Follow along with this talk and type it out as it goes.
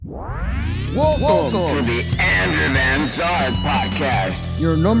Welcome to the Andrew Van Zard Podcast,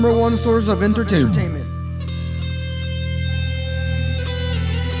 your number one source of entertainment.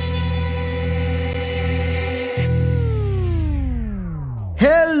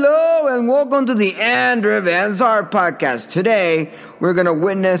 Hello and welcome to the Andrew Van Zard Podcast. Today, we're going to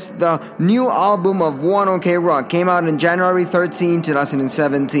witness the new album of One OK Rock. Came out on January 13,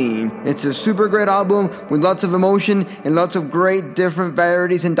 2017. It's a super great album with lots of emotion and lots of great different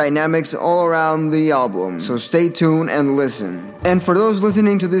varieties and dynamics all around the album. So stay tuned and listen. And for those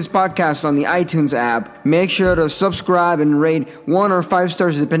listening to this podcast on the iTunes app, make sure to subscribe and rate 1 or 5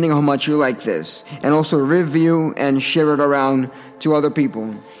 stars depending on how much you like this. And also review and share it around to other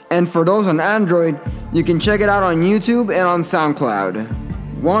people. And for those on Android, you can check it out on YouTube and on SoundCloud.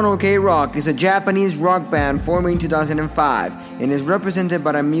 One OK Rock is a Japanese rock band formed in 2005 and is represented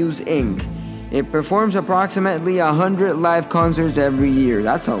by Muse Inc. It performs approximately 100 live concerts every year.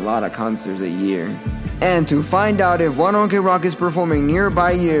 That's a lot of concerts a year. And to find out if One OK Rock is performing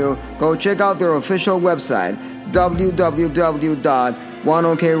nearby you, go check out their official website,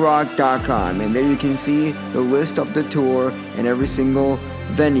 www.oneokrock.com, and there you can see the list of the tour and every single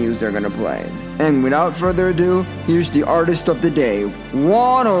venues they're gonna play. And without further ado, here's the artist of the day,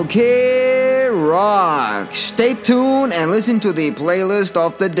 One OK Rock. Stay tuned and listen to the playlist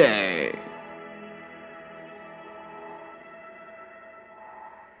of the day.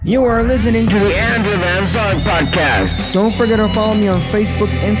 You are listening to the Andrew Van Zard Podcast. Don't forget to follow me on Facebook,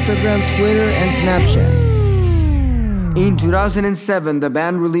 Instagram, Twitter, and Snapchat. In 2007, the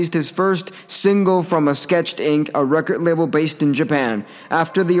band released its first single from Sketched Inc., a record label based in Japan.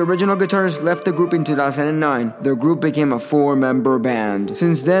 After the original guitarist left the group in 2009, the group became a 4-member band.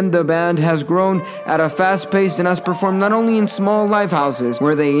 Since then, the band has grown at a fast pace and has performed not only in small live houses,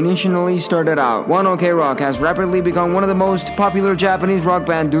 where they initially started out. One OK Rock has rapidly become one of the most popular Japanese rock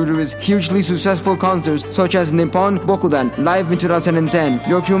bands due to its hugely successful concerts, such as Nippon Bokudan Live in 2010,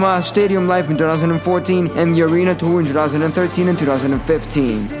 Yokohama Stadium Live in 2014, and the Arena Tour in 2013 and 2015.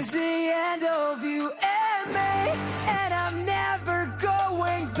 This is the end of you and me, and I'm never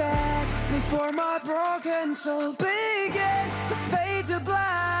going back. Before my broken soul begins to fade to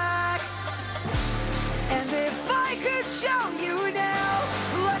black. And if I could show you now,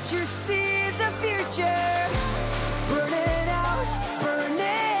 let you see the future. Burn it out,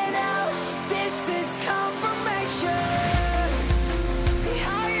 this is confirmation. The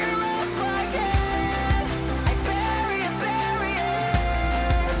higher up I get, I bury it.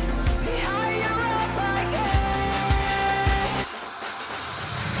 The higher up I get.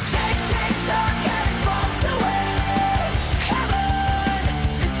 Take, talk, and it falls away. Come on,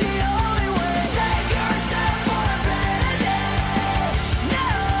 it's the only way. Save yourself for a better day. No,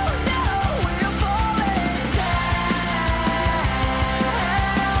 we're falling down.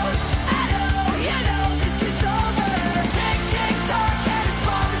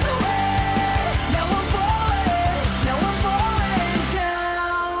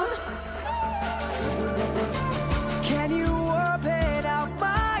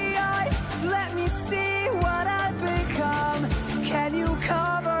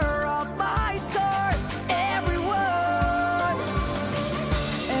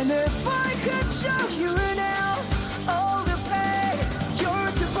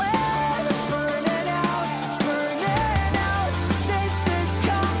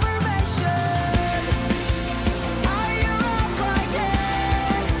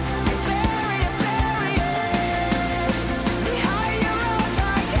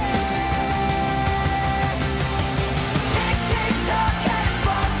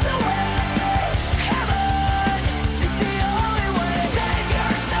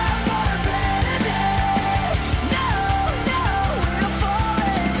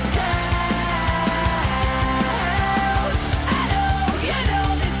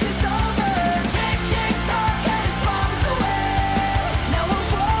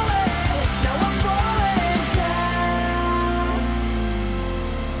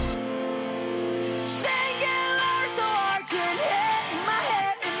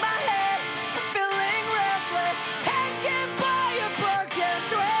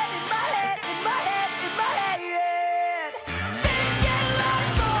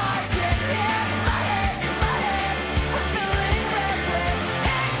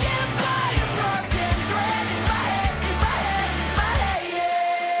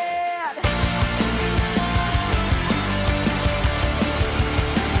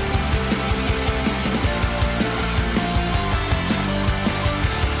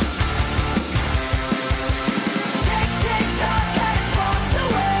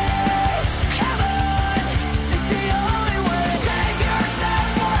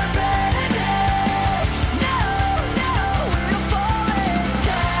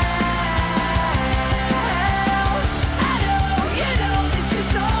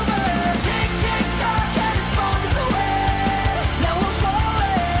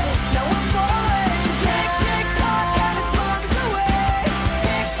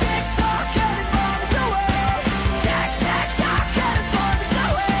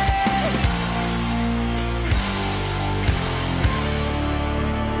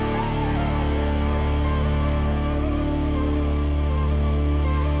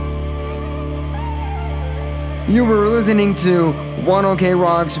 You were listening to One OK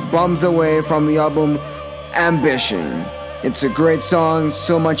Rock's Bums Away from the album Ambition. It's a great song,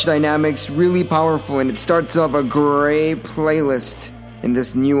 so much dynamics, really powerful, and it starts off a great playlist in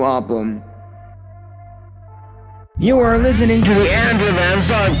this new album. You are listening to The Andrew Van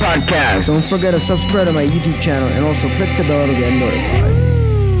Zant Podcast. Don't forget to subscribe to my YouTube channel and also click the bell to get notified.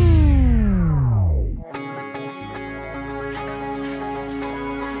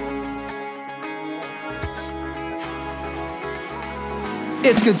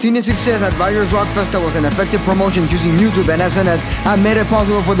 Its continued success at various rock festivals and effective promotions using YouTube and SNS have made it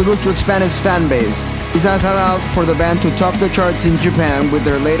possible for the group to expand its fan base. This has allowed for the band to top the charts in Japan with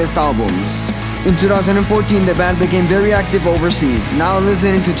their latest albums. In 2014, the band became very active overseas. Now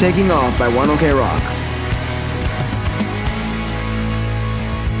listening to Taking Off by One OK Rock.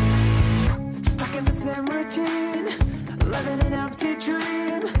 Stuck in the same routine, living an empty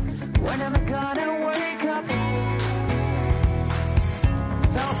dream. When am I gonna wake up?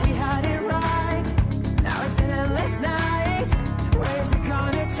 Thought we had it right. Now it's an endless night. Where's it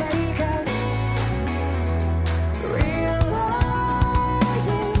gonna take us? Realizing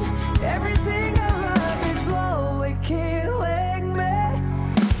everything I love is slowly killing me.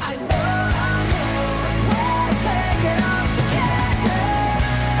 I know we're taking off together.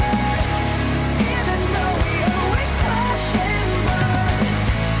 Even though we always crash and burn.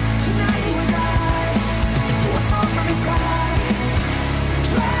 Tonight you and I will fall from the sky.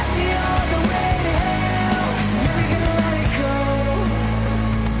 Drag me all the way to hell. 'Cause I'm never gonna let it go.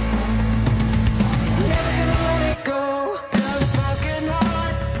 Never gonna let it go. Another broken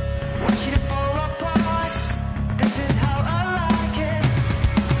heart. Want you to fall apart. This is how I like it.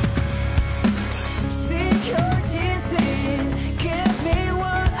 Sink your teeth in. Give me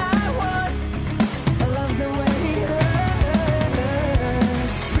what I want. I love the way it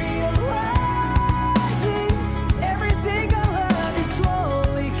hurts. Realizing everything I love is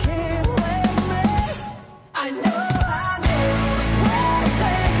slowly killing me. I know we're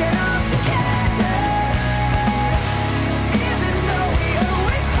taking off together. Even though we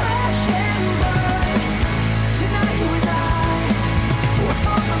always crash and burn. Tonight you and I will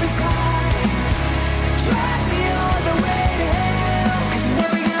fall from the sky. Drag me all the way to hell. 'Cause I'm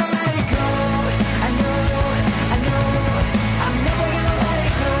never gonna let it go. I know, I'm never gonna let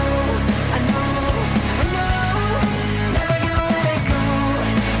it go. I know, never gonna let it go.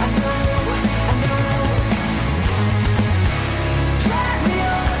 I know. Drag me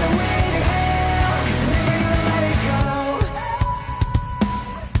all the way to hell. 'Cause I'm never gonna let it go.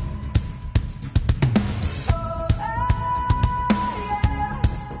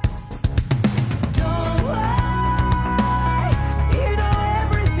 Don't lie, you know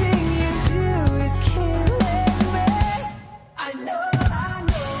everything you do is killing me. I know,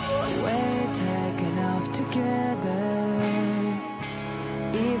 we're taking off together.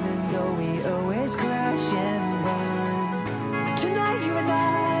 Even though we always crash and burn. Tonight you and I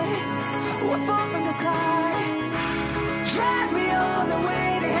will fall from the sky. Drag me all the way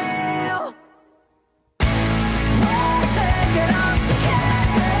to hell. We're taking off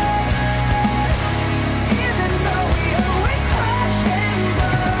together. Even though we always crash and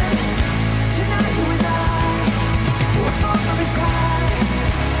burn. Tonight you and I will fall from the sky.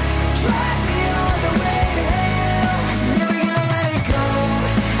 Drag me all the way to hell. 'Cause I'm never gonna let it go.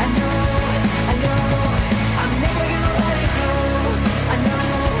 I know, I'm never gonna let it go. I know,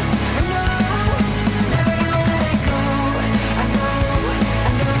 never gonna let it go. I know.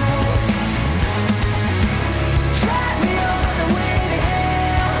 Drag me all the way to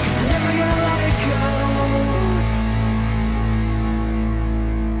hell. 'Cause I'm never gonna let it go.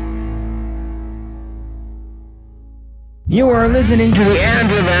 You are listening to The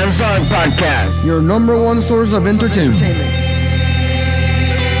Andrew Van Zant Podcast. your number one source of entertainment.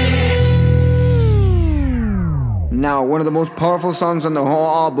 Now, one of the most powerful songs on the whole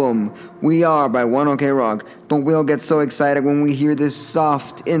album, We Are by One OK Rock. Don't we all get so excited when we hear this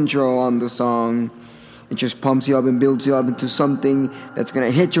soft intro on the song? It just pumps you up and builds you up into something that's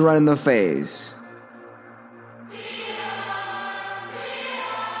gonna hit you right in the face.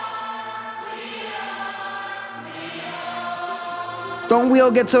 Don't we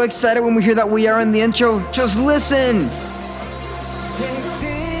all get so excited when we hear that We Are in the intro? Just listen! They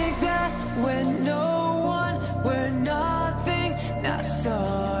think that we're no one, we're nothing, not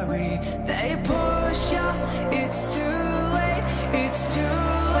sorry. They push us, it's too late,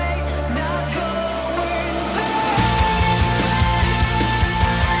 not going back.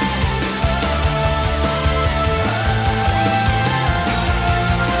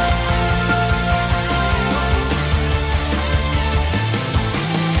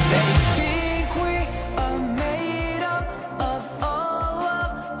 They think we are made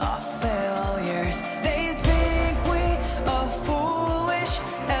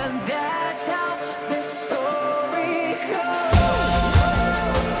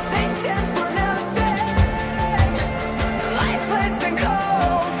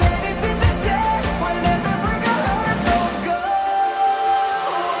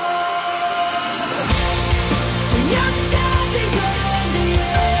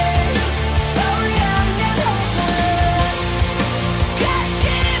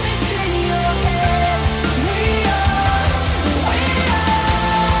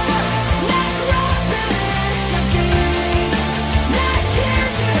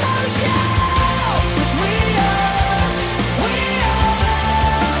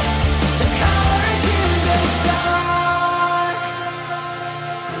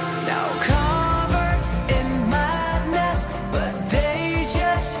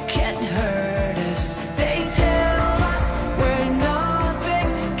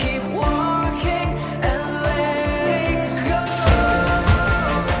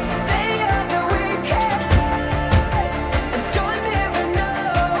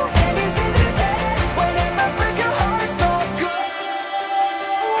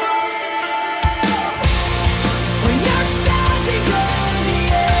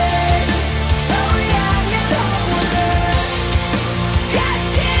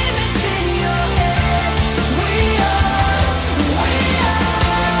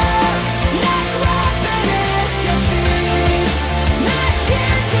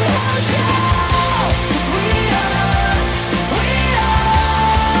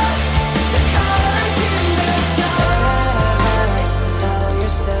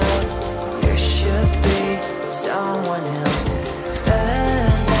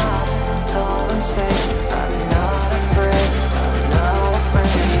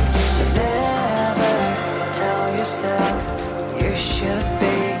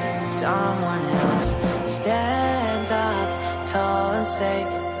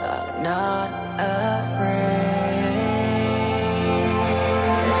I'm not afraid.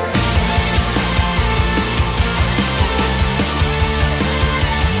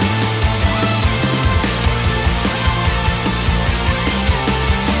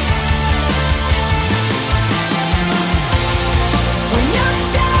 When you're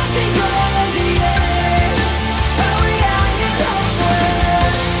standing on the edge, so young and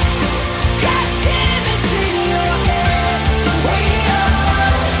hopeless, captivity in your head. We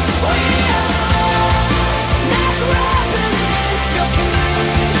are, not grabbing at your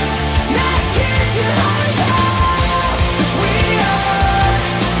feet, not here to hide out. 'Cause we are,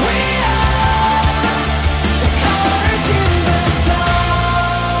 the colors in the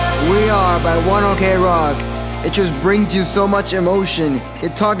dark. We Are by One OK Rock. It just brings you so much emotion.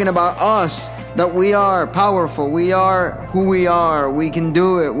 It's talking about us, that we are powerful. We are who we are. We can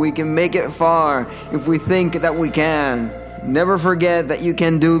do it. We can make it far if we think that we can. Never forget that you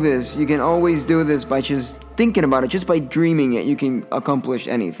can do this. You can always do this by just thinking about it, just by dreaming it. You can accomplish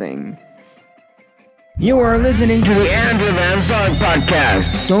anything. You are listening to The the Andrew Van Zart Podcast.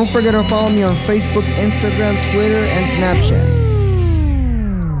 Don't forget to follow me on Facebook, Instagram, Twitter, and Snapchat.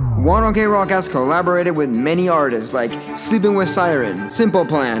 One OK Rock has collaborated with many artists like Sleeping with Siren, Simple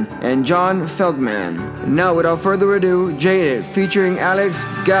Plan, and John Feldman. Now, without further ado, Jaded featuring Alex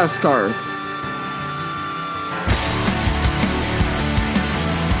Gaskarth.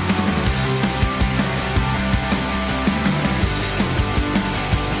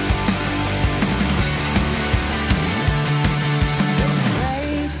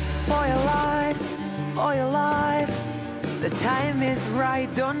 Wait for your life, for your life. The time is right,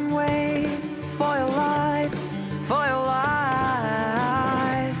 don't wait for your life, for your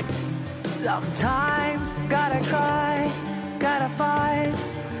life. Sometimes gotta try, gotta fight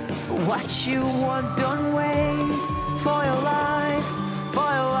for what you want, don't wait for your life,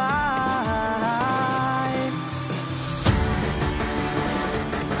 for your life.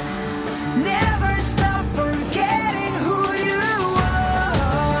 Never stop forgetting who you are.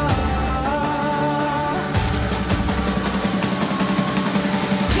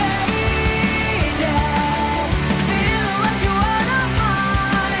 Jaded, feeling like you are not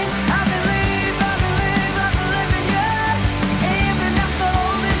mine. I believe in you, even after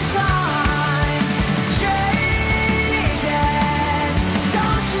all this time. Jaded,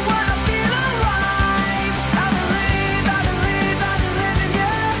 don't you wanna feel alive? I believe in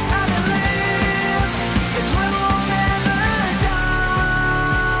you. I believe the dream will never die.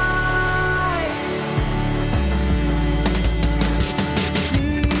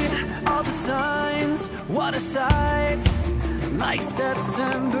 See all the signs, what a sight, like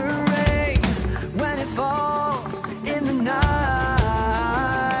September rain when it falls in the night.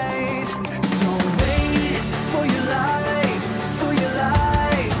 Don't wait for your life,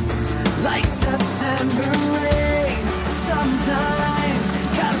 like September rain. Sometimes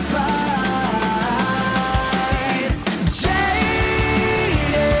gotta fight. Jaded,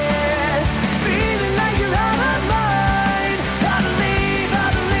 feeling like you're out of mind. I believe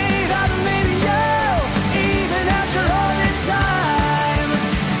in you, even after all this time.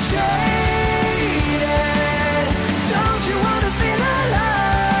 Jaded, don't you wanna feel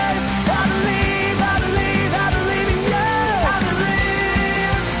alive? I believe in you. I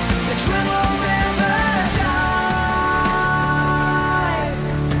believe the dream will never die.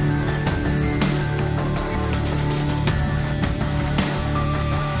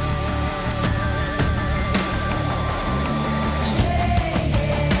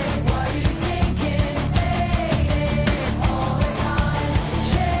 What are you thinking? Faded all the time.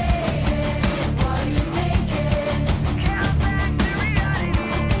 Jaded, what are you thinking? Count back to reality.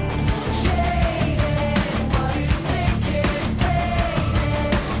 Jaded, what are you thinking?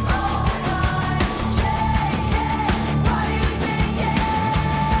 Faded all the time. Jaded, what are you thinking?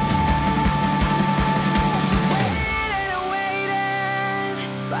 Waiting,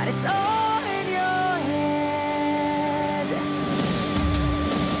 but it's all in your head.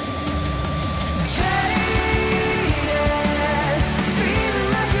 Jaded, feeling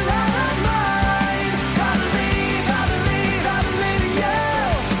like you're out of mind. I believe in you,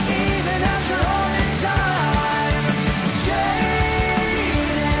 even after all this time. Jaded,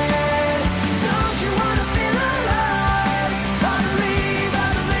 don't you wanna feel alive? I believe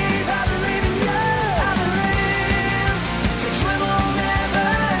in you. I believe the dream will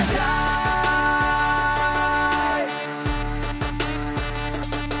never die.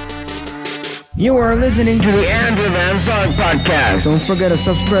 You are listening to The the Andrew Van Zart Podcast. Don't forget to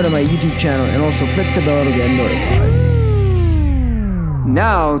subscribe to my YouTube channel and also click the bell to get notified.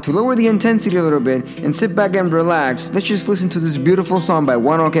 Now, to lower the intensity a little bit and sit back and relax, let's just listen to this beautiful song by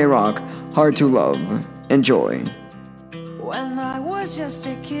One OK Rock, Hard to Love. Enjoy. When I was just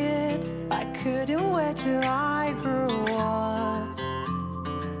a kid, I couldn't wait till I grew up.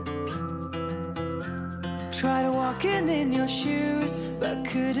 Tried walking in your shoes, but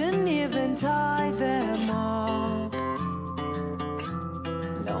couldn't even tie them up.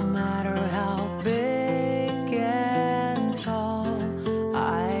 No matter how big and tall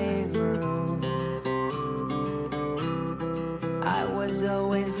I grew, I was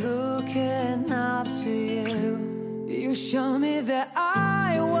always looking up to you. You showed me that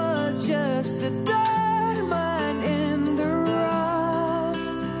I was just a diamond in the rough.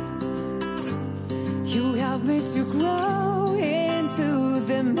 You helped me to grow into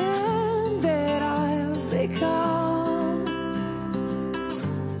the man that I've become.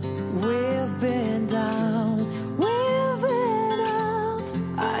 We've been down, we've been up.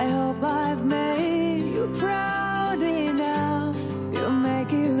 I hope I've made you proud enough. You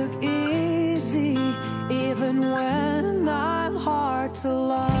make it look easy, even when I'm hard to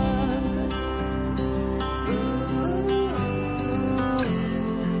love.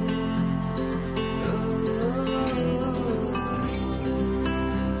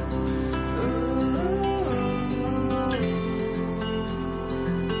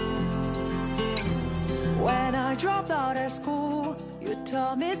 When I dropped out of school, you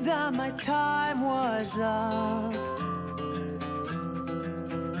told me that my time was up.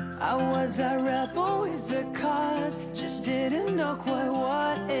 I was a rebel with a cause, just didn't know quite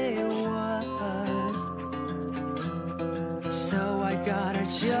what it was. So I got a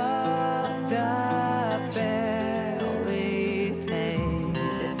job that barely paid.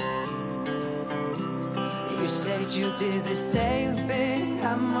 You said you did the same thing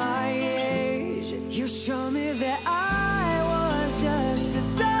at my age. You showed me that I was just a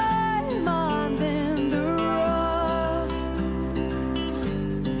diamond in the rough.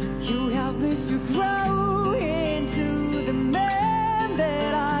 You helped me to grow into the man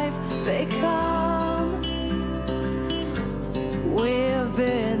that I've become. We've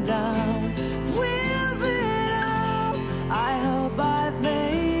been down, we've been up. I hope I've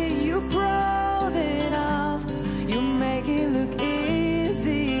made you proud enough. You make it look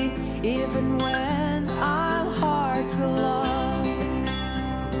easy, even when I'm hard to love.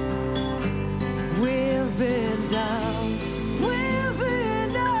 We've been down, we've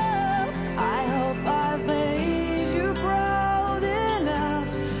been up. I hope I've made you proud enough.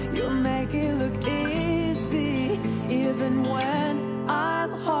 You make it look easy, even when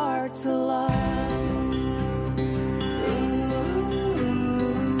I'm hard to love.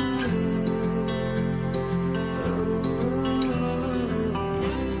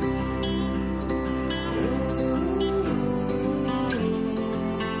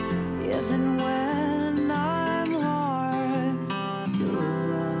 Even when I'm hard to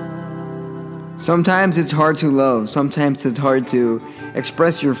love. Sometimes it's hard to love, sometimes it's hard to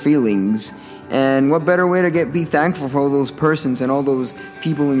express your feelings. And what better way to be thankful for all those persons and all those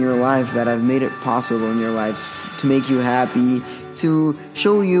people in your life that have made it possible in your life to make you happy, to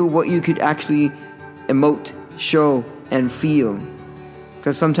show you what you could actually emote, show, and feel.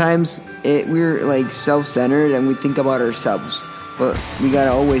 Because sometimes we're like self-centered and we think about ourselves. But we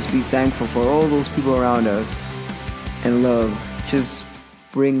gotta always be thankful for all those people around us. And love. Just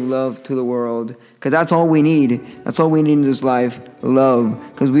bring love to the world. Because that's all we need. That's all we need in this life. Love.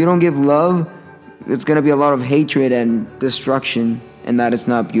 Because we don't give love, it's gonna be a lot of hatred and destruction. And that is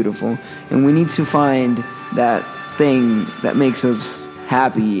not beautiful. And we need to find that thing that makes us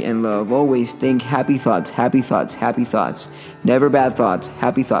happy and love. Always think happy thoughts, happy thoughts, happy thoughts. Never bad thoughts,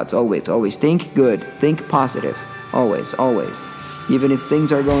 happy thoughts. Always, always. Think good. Think positive. Always, always. Even if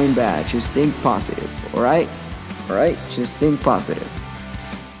things are going bad, just think positive. Alright? Alright? Just think positive.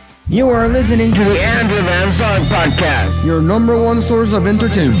 You are listening to The Andrew Van Zant Podcast. your number one source of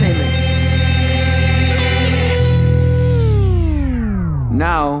entertainment.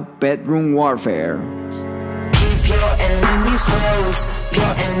 Now, bedroom warfare. Keep your enemies close.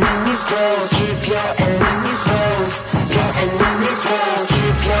 Your enemies close. Keep your enemies close. Your enemies close.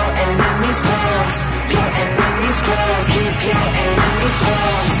 Keep your enemies close. Your enemies close. Keep your enemies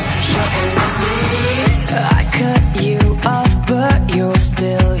close. Your enemies. I cut you off, but you're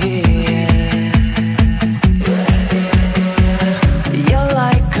still here. You're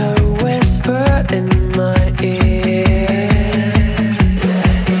like a whisper in my ear.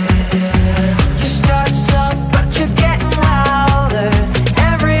 But you're getting louder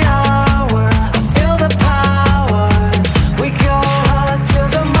every hour. I feel the power.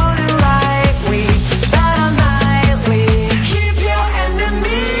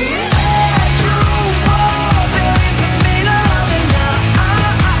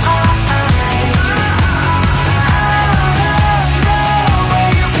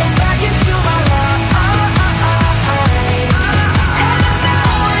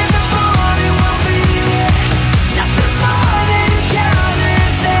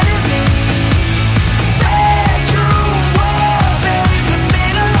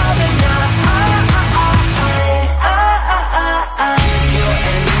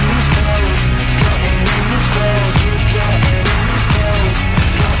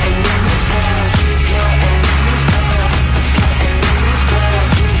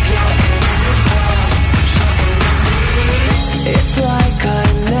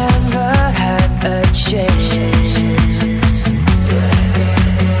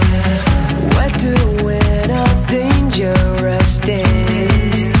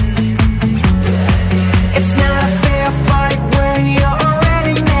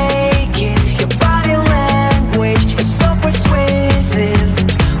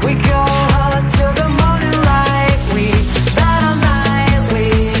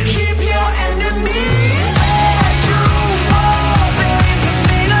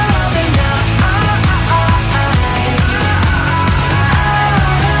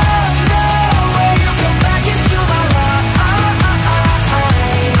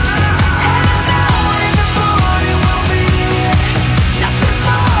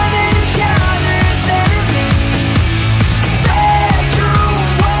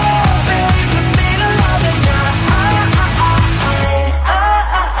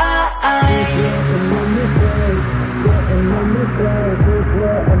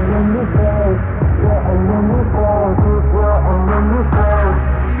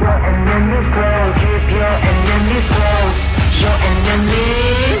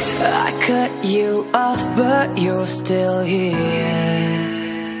 I cut you off, but you're still here.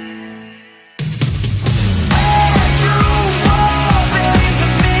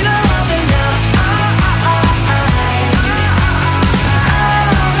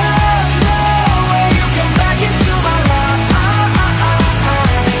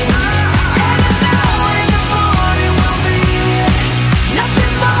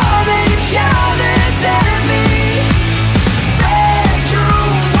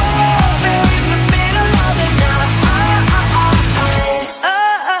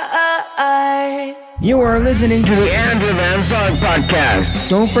 You are listening to The Andrew Van Zant Podcast.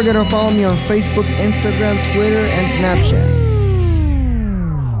 Don't forget to follow me on Facebook, Instagram, Twitter, and Snapchat.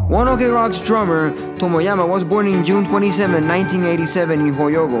 One Ok Rock's drummer, Tomoyama, was born in June 27, 1987 in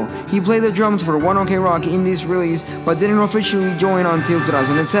Hyogo. He played the drums for One Ok Rock in this release, but didn't officially join until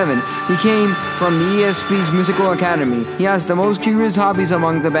 2007. He came from the ESP's Musical Academy. He has the most curious hobbies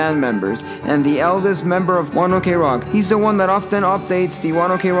among the band members, and the eldest member of One Ok Rock. He's the one that often updates the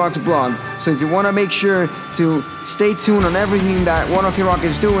One Ok Rock's blog, so if you want to make sure to stay tuned on everything that One Ok Rock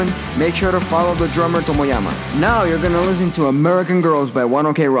is doing, make sure to follow the drummer Tomoyama. Now you're gonna listen to American Girls by One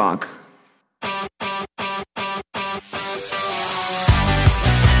Ok Rock.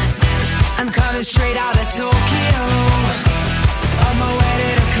 I'm coming straight out of Tokyo, on my way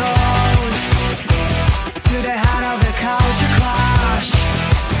to the coast, to the heart of the culture clash.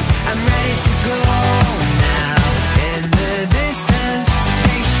 I'm ready to go now. In the distance,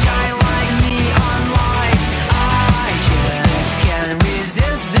 they shine like neon lights. I just can't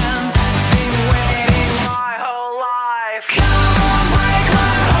resist them. Been waiting my whole life. Come on, break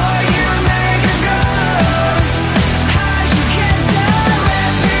my heart, you American girls. How'd you get that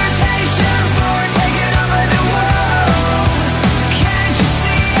reputation for taking over the world? Can't you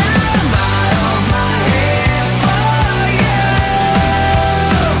see I'm out of my head for you?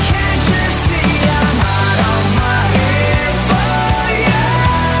 Can't you see I'm out of my head for you?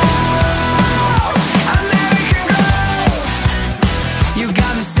 American girls, you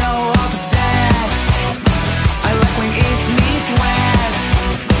got me so obsessed. I like when East meets West.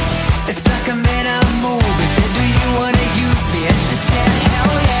 It's like I'm in a movie. Said, do you wanna use me? And she said,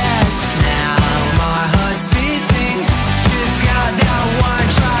 hell yes. Now my heart's beating. She's got that one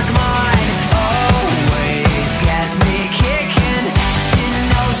track mind. Always gets me kicking. She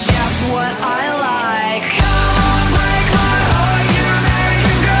knows just what I like. Come on, break my heart, you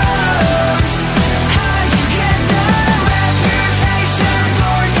American girls. How'd you get that reputation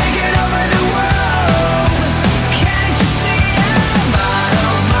for taking over the world? Can't you see I'm out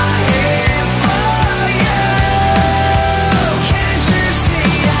of my head for you? Can't you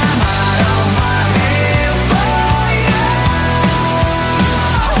see I'm out of my head for you?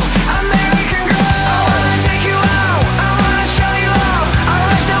 American girl, I wanna take you out. I wanna show you out. I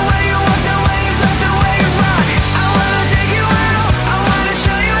like the way you walk, the way you talk, the way you rock. I wanna take you out. I wanna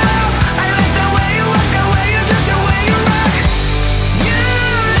show you out. I like the way you walk, the way you talk, the way you rock. You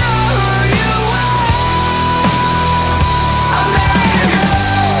know who you are. American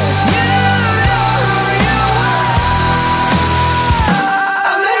girls, you know who you are.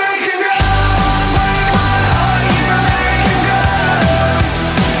 American girls, break my heart, you American girls.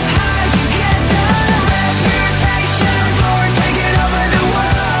 How'd you get that reputation for taking over the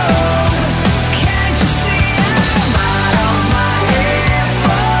world? Can't you see I'm out of my head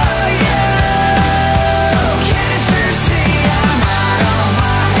for you? Can't you see I'm out of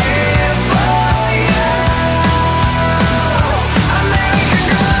my head for you? American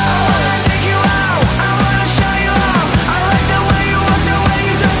girl, I wanna take you out. I wanna show you out. I like the way you walk, the way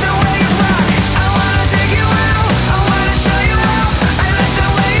you talk, the way you rock. I wanna take you out. I wanna show you out. I like the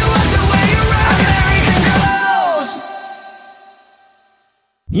way you walk, the way you rock. American girls.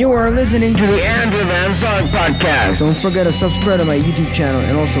 You are listening to The Andrew Van Zant Podcast. Don't forget to subscribe to my YouTube channel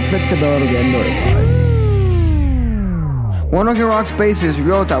and also click the bell to get notified. One Ok Rock's bassist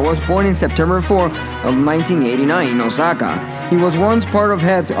Ryota was born in September 4 of 1989 in Osaka. He was once part of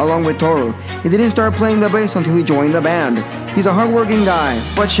Heads along with Toru. He didn't start playing the bass until he joined the band. He's a hardworking guy,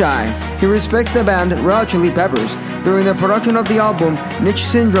 but shy. He respects the band Red Hot Chili Peppers. During the production of the album Niche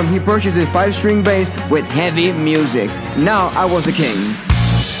Syndrome, he purchased a 5-string bass with heavy music. Now I Was a King.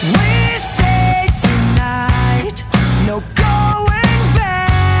 We say tonight, no going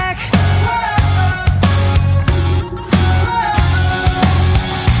back.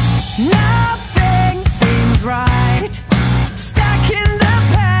 Nothing seems right. Stuck in the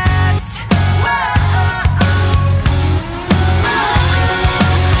past.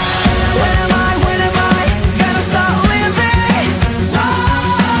 When am I gonna start living?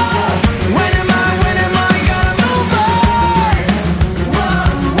 When am I gonna move on?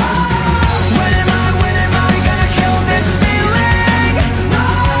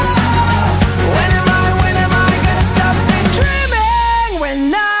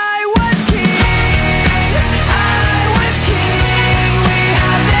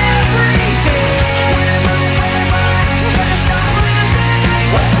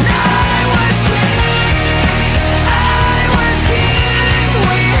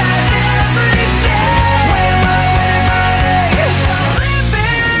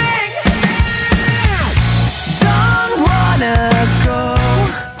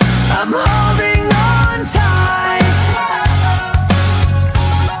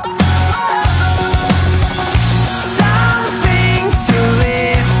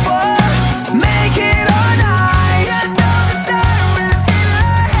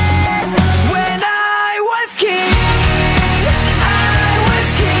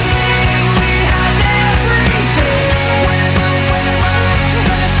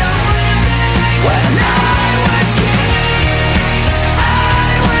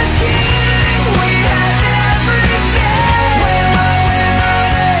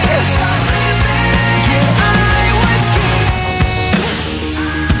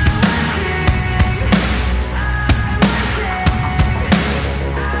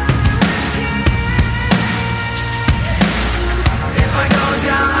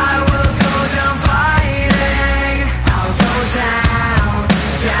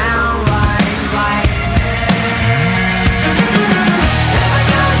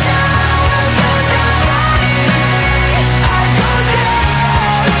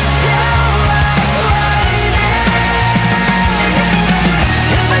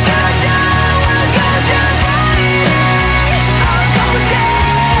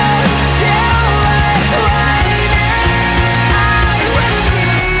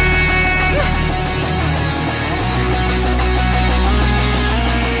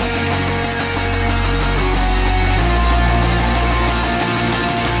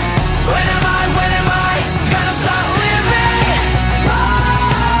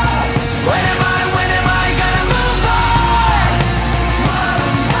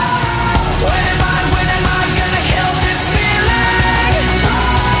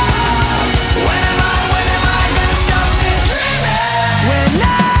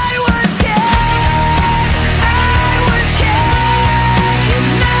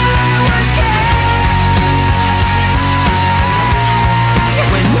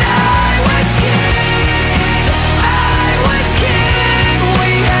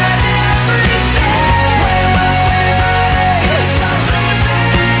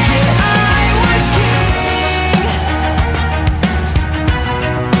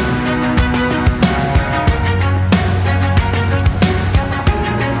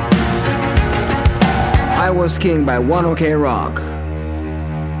 was King by 1OK Rock.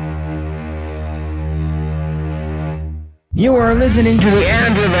 You are listening to the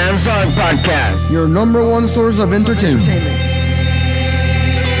Andrew Van Zant Podcast. your number one source of entertainment.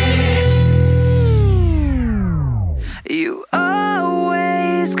 You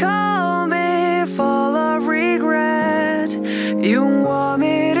always call me full of regret. You want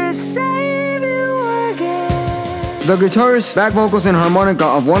me to save you again. The guitarist, back vocals, and harmonica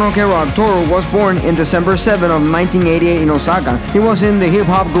of 1OK Rock, Toru, was born in December 7 of 1988 in Osaka. He was in the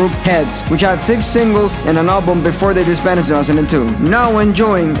hip-hop group Heads, which had 6 singles and an album before they disbanded in 2002. Now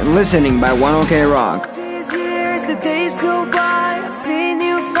enjoying Listening by 1OK Rock. These years, the days go by. I've seen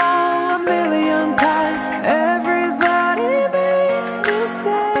you fall a million times. Everybody makes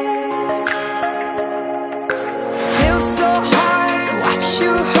mistakes. Feels so hard to watch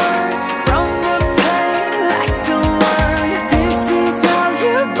you hurt from the pain. Lesson learned. This is how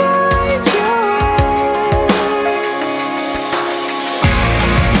you find your way.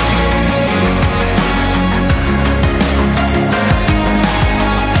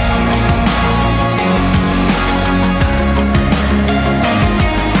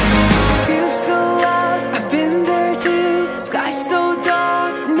 Feel so lost, I've been there too. Sky so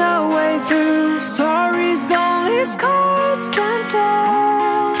dark, no way through. Stories only scars can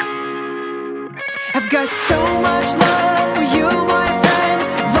tell. I've got so much love for you, my friend.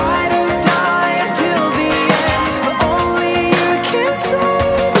 Ride or die until the end. But only you can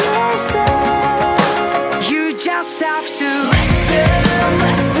save yourself. You just have to listen,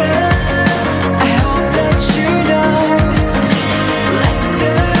 listen. I hope that you know.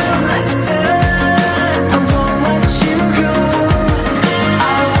 Listen, listen. I won't let you go.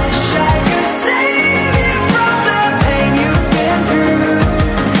 I wish I could save you from the pain you've been through.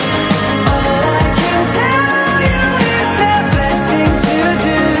 All I can tell you is the best thing to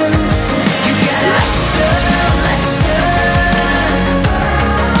do. You gotta listen, listen.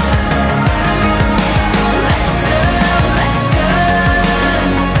 Listen, listen.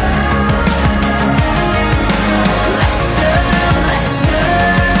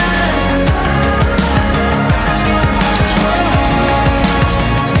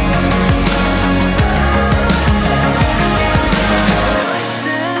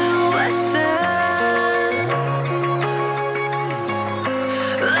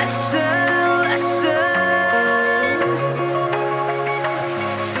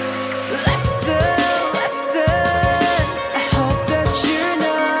 Listen,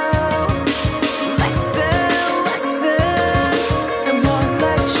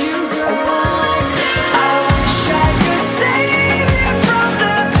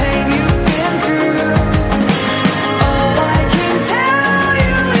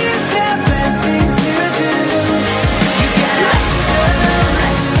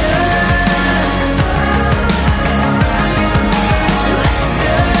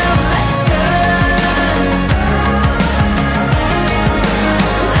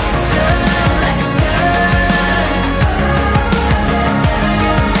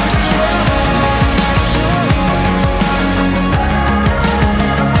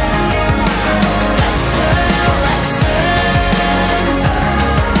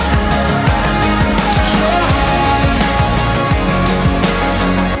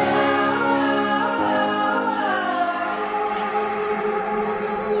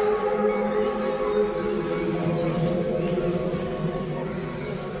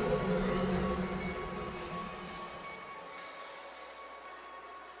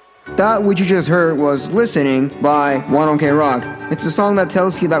 That which you just heard was Listening by 1OK Rock. It's a song that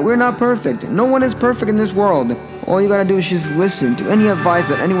tells you that we're not perfect. No one is perfect in this world. All you gotta do is just listen to any advice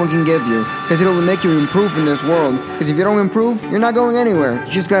that anyone can give you, because it'll make you improve in this world. Because if you don't improve, you're not going anywhere.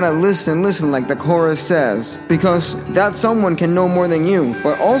 You just gotta listen like the chorus says. Because that someone can know more than you,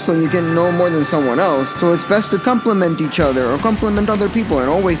 but also you can know more than someone else. So it's best to compliment each other or compliment other people and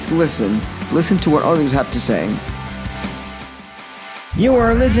always listen. Listen to what others have to say. You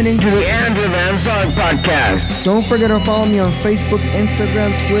are listening to the Andrew Van Zant Podcast. Don't forget to follow me on Facebook,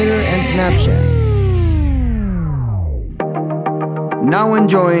 Instagram, Twitter, and Snapchat. Now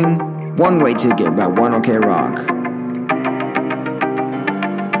enjoying One Way Ticket by 1OK Rock.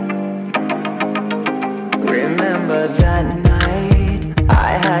 Remember that night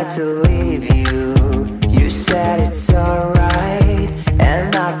I had to leave you. You said it's alright,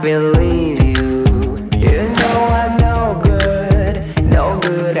 and I believe you. You know I'm no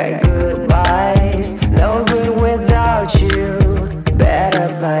good at goodbyes, no good without you. Better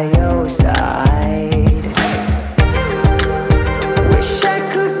by your side. Wish I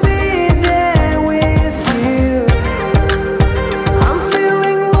could be there with you. I'm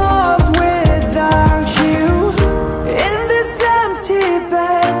feeling lost without you.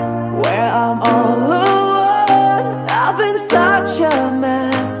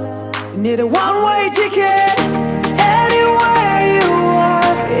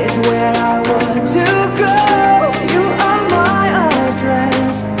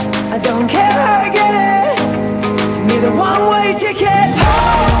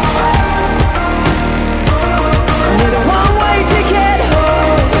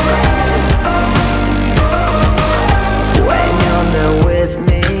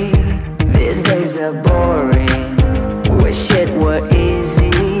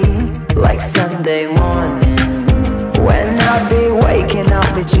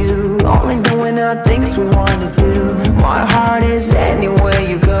 at you, only doing the things we wanna do. My heart is anywhere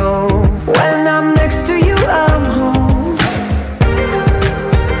you go. When I'm next to you, I'm home.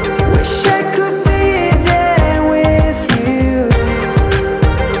 Wish I could be there with you.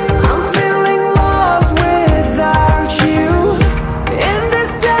 I'm feeling lost without you. In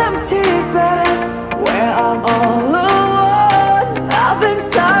this empty bed where I'm all alone, I've been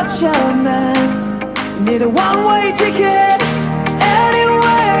such a mess. Need a one-way ticket.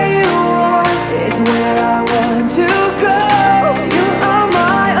 Anywhere you want is where I want to go. You are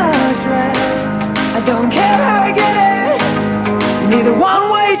my address. I don't care how I get it. Need a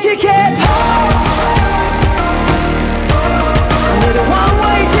one-way ticket home. Need a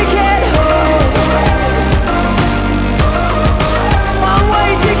one-way ticket home. One-way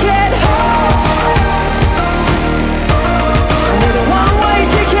ticket home. Need a one-way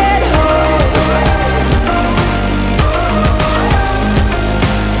ticket home.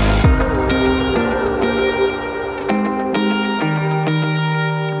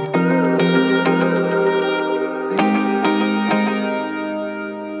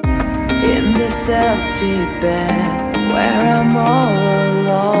 In this empty bed where I'm all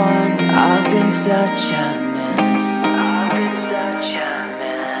alone, I've been such a mess.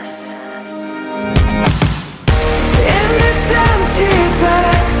 In this empty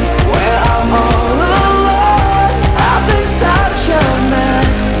bed where I'm all alone, I've been such a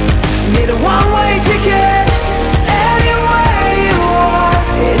mess. Need a one-way ticket. Anywhere you are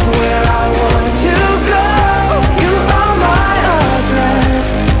is where I want to go. You are my address.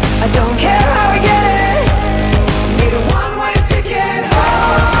 I don't care how I get it. Need a one-way ticket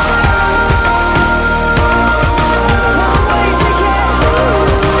home. One-way ticket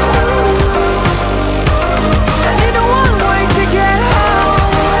home. I need a one-way ticket home.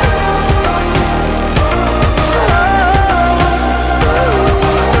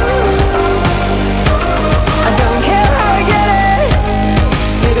 I don't care how I get it.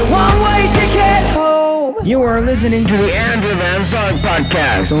 Need a one-way ticket home. You are listening to the Andrew Van Zant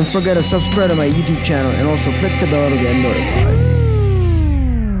Podcast. Don't forget to subscribe to my YouTube channel and also click the bell to get notified.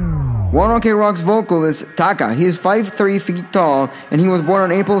 One OK Rock's vocalist Taka. He is 5'3" feet tall and he was born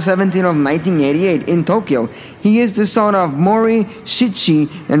on April 17 of 1988 in Tokyo. He is the son of Mori Shichi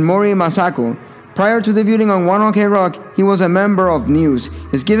and Mori Masako. Prior to debuting on One OK Rock, he was a member of News.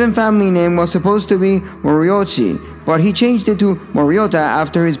 His given family name was supposed to be Moriochi, but he changed it to Moriota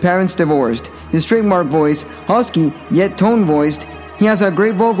after his parents divorced. His trademark voice, husky yet tone-voiced, he has a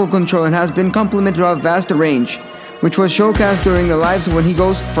great vocal control and has been complimented of vast range, which was showcased during the lives when he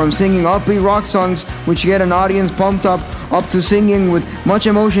goes from singing upbeat rock songs which get an audience pumped up to singing with much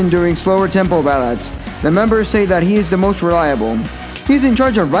emotion during slower tempo ballads. The members say that he is the most reliable. He's in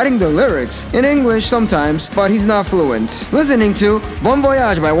charge of writing the lyrics, in English sometimes, but he's not fluent. Listening to Bon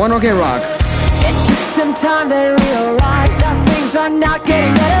Voyage by One OK Rock. It took some time to realize that things are not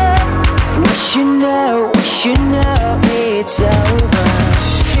getting better. We should know it's over.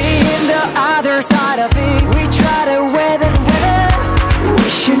 Seeing the other side of it, we try to weather the weather. We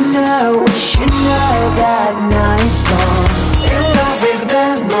should know that night's gone. In love is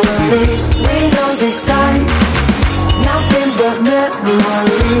memories, we know this time. Nothing but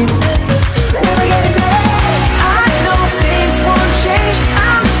memories. Never getting better. I know things won't change.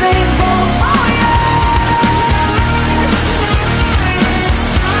 I'm saying, oh yeah.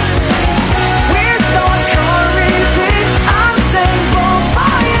 We're stuck on repeat. I'm saying, oh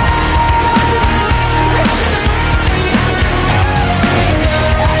yeah.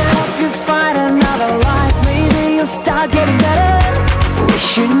 I hope you find another life. Maybe you'll start getting better. We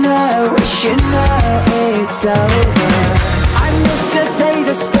should know it's over. I miss the days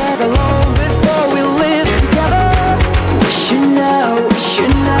I spent alone before we lived together. We should know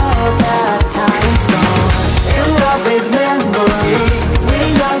that time's gone. In love is memories, we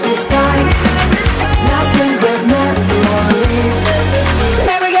know this time. Nothing but memories.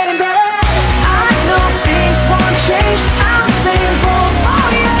 Never getting better. I know things won't change. I'm saying, oh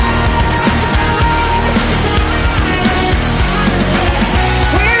yeah.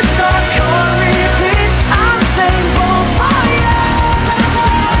 We're stuck on repeat. I'm saying, oh yeah.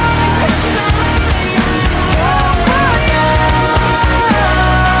 Oh yeah.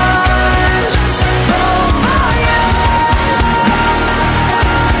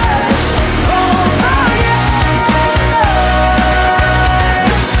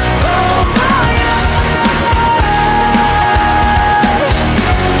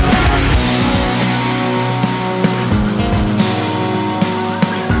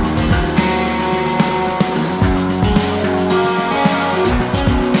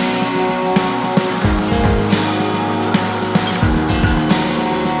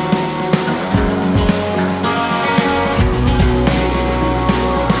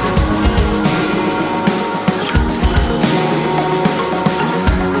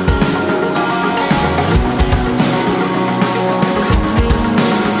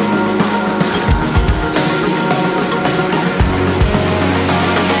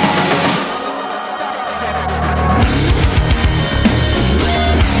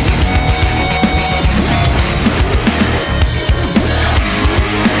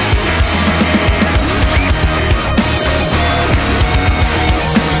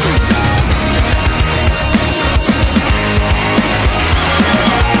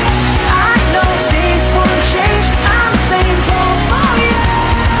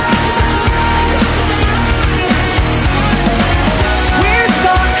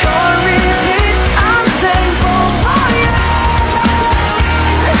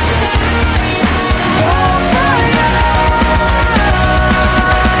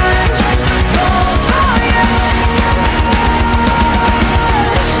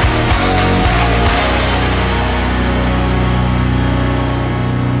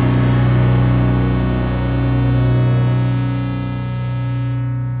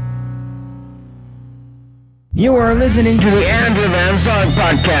 You are listening to the Andrew Van Zant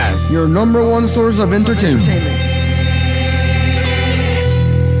Podcast. your number one source of entertainment.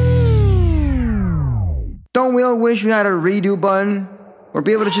 Don't we all wish we had a redo button? Or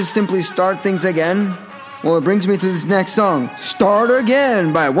be able to just simply start things again? Well, it brings me to this next song, Start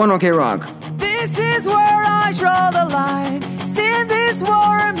Again by One OK Rock. This is where I draw the line. Seen this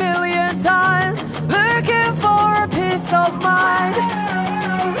war a million times. Looking for a peace of mind.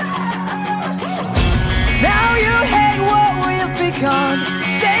 Now you hate what we've become.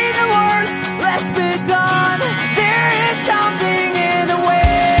 Say the word, let's be done. There is something in the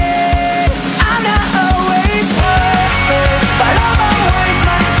way. I'm not always perfect, but I'm always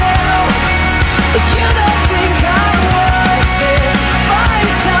myself. If you don't think I'm worth it, find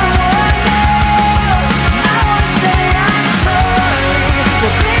someone else. I won't say I'm sorry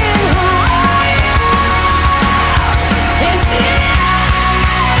for being who I am. It's the end,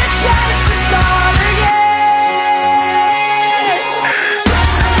 a chance to start again.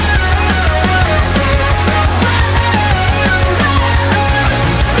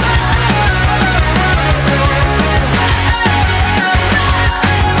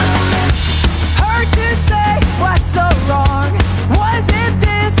 Hard to say what's so wrong. Was it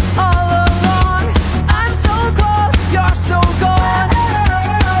this all along? I'm so close, you're so gone.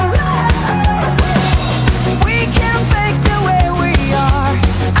 We can't fake the way we are.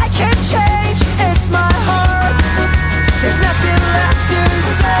 I can't change, it's my heart. There's nothing left to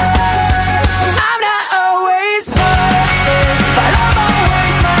say. I'm not always perfect, but I'm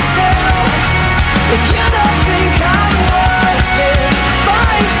always myself. If you don't think I'm worth it,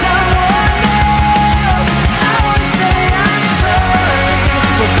 find someone else. I won't say I'm sorry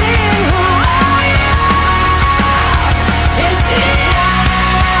for being who I am. It's the end,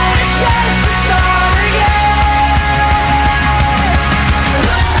 a chance to start again.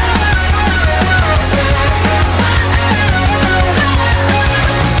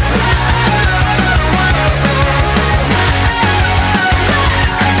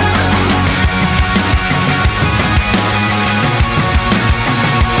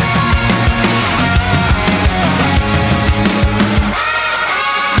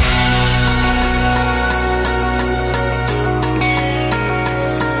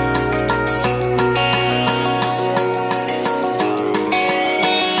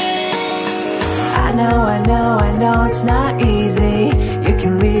 I know it's not easy. You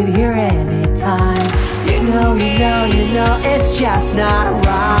can leave here anytime. You know, it's just not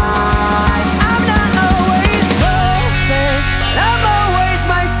right. I'm not always perfect, but I'm always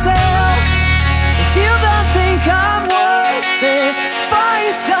myself. If you don't think I'm worth it,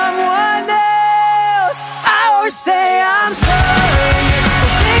 find someone else. I always say I'm sorry for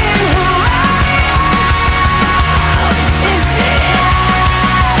being who I am. It's the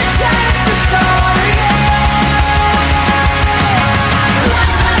end, a chance to start again.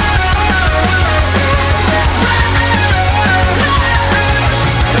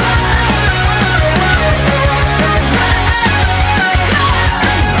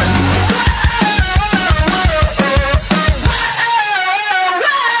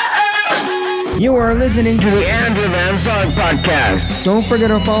 You are listening to the Andrew Van Zant Podcast. Don't forget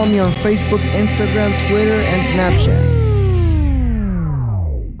to follow me on Facebook, Instagram, Twitter, and Snapchat.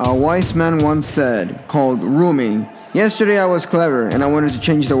 A wise man once said, called Rumi, yesterday I was clever and I wanted to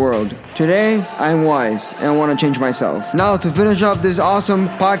change the world. Today, I'm wise and I want to change myself. Now, to finish off this awesome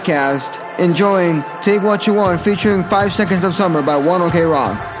podcast, enjoying Take What You Want featuring 5 Seconds of Summer by One OK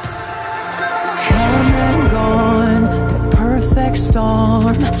Rock. Come and gone, the perfect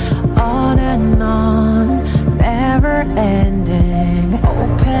storm, on and on, never ending.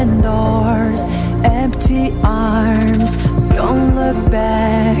 Open doors, empty arms, don't look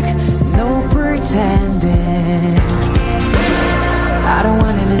back, no pretending. I don't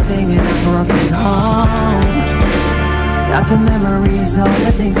want anything in a broken home, not the memories, all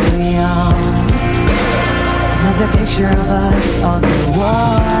the things we own. Another picture of us on the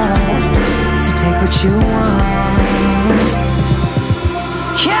wall, so take what you want.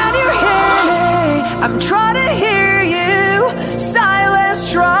 Can you hear me? I'm trying to hear you. Silence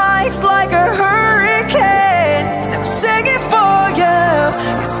strikes like a hurricane. I'm singing for you,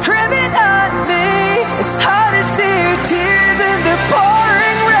 you're screaming at me. It's hard to see your tears in the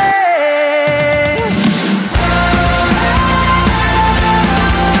pouring rain.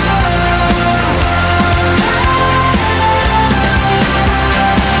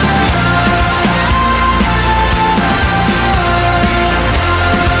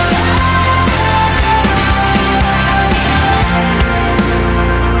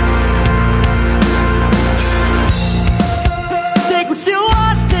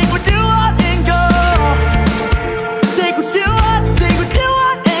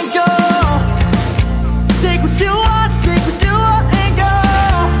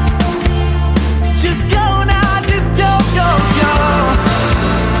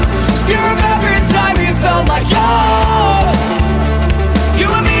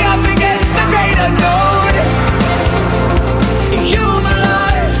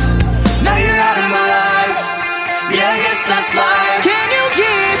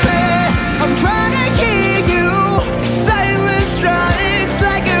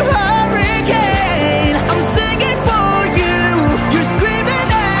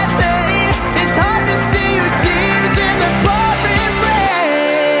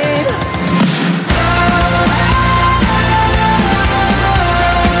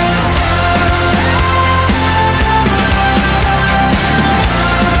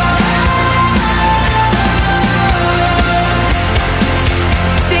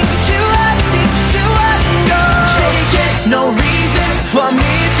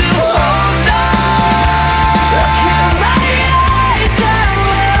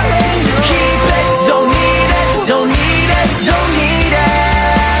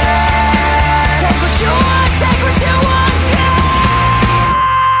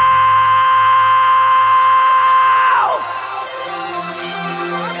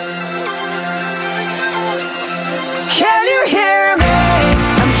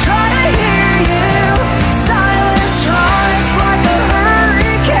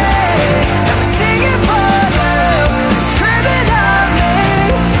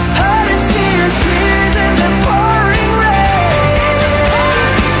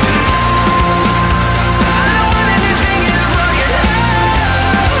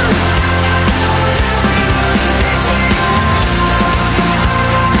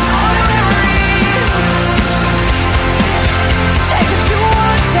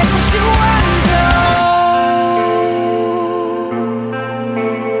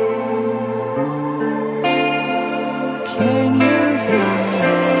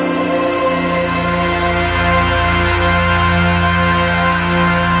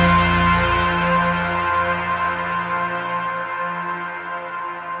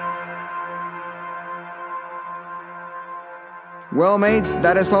 Well, mates,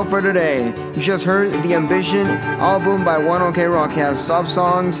 that is all for today. You just heard the Ambition album by 1OK Rock. It has soft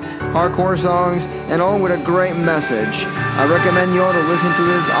songs, hardcore songs, and all with a great message. I recommend you all to listen to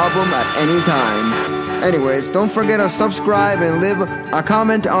this album at any time. Anyways, don't forget to subscribe and leave a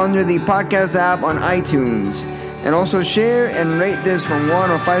comment under the podcast app on iTunes. And also share and rate this from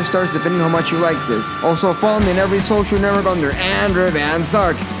 1 or 5 stars depending how much you like this. Also follow me in every social network under Andrew Van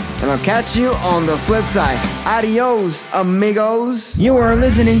Zark. And I'll catch you on the flip side. Adios, amigos. You are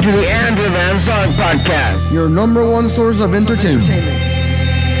listening to the Andrew Van Zark Podcast. Your number one source of entertainment.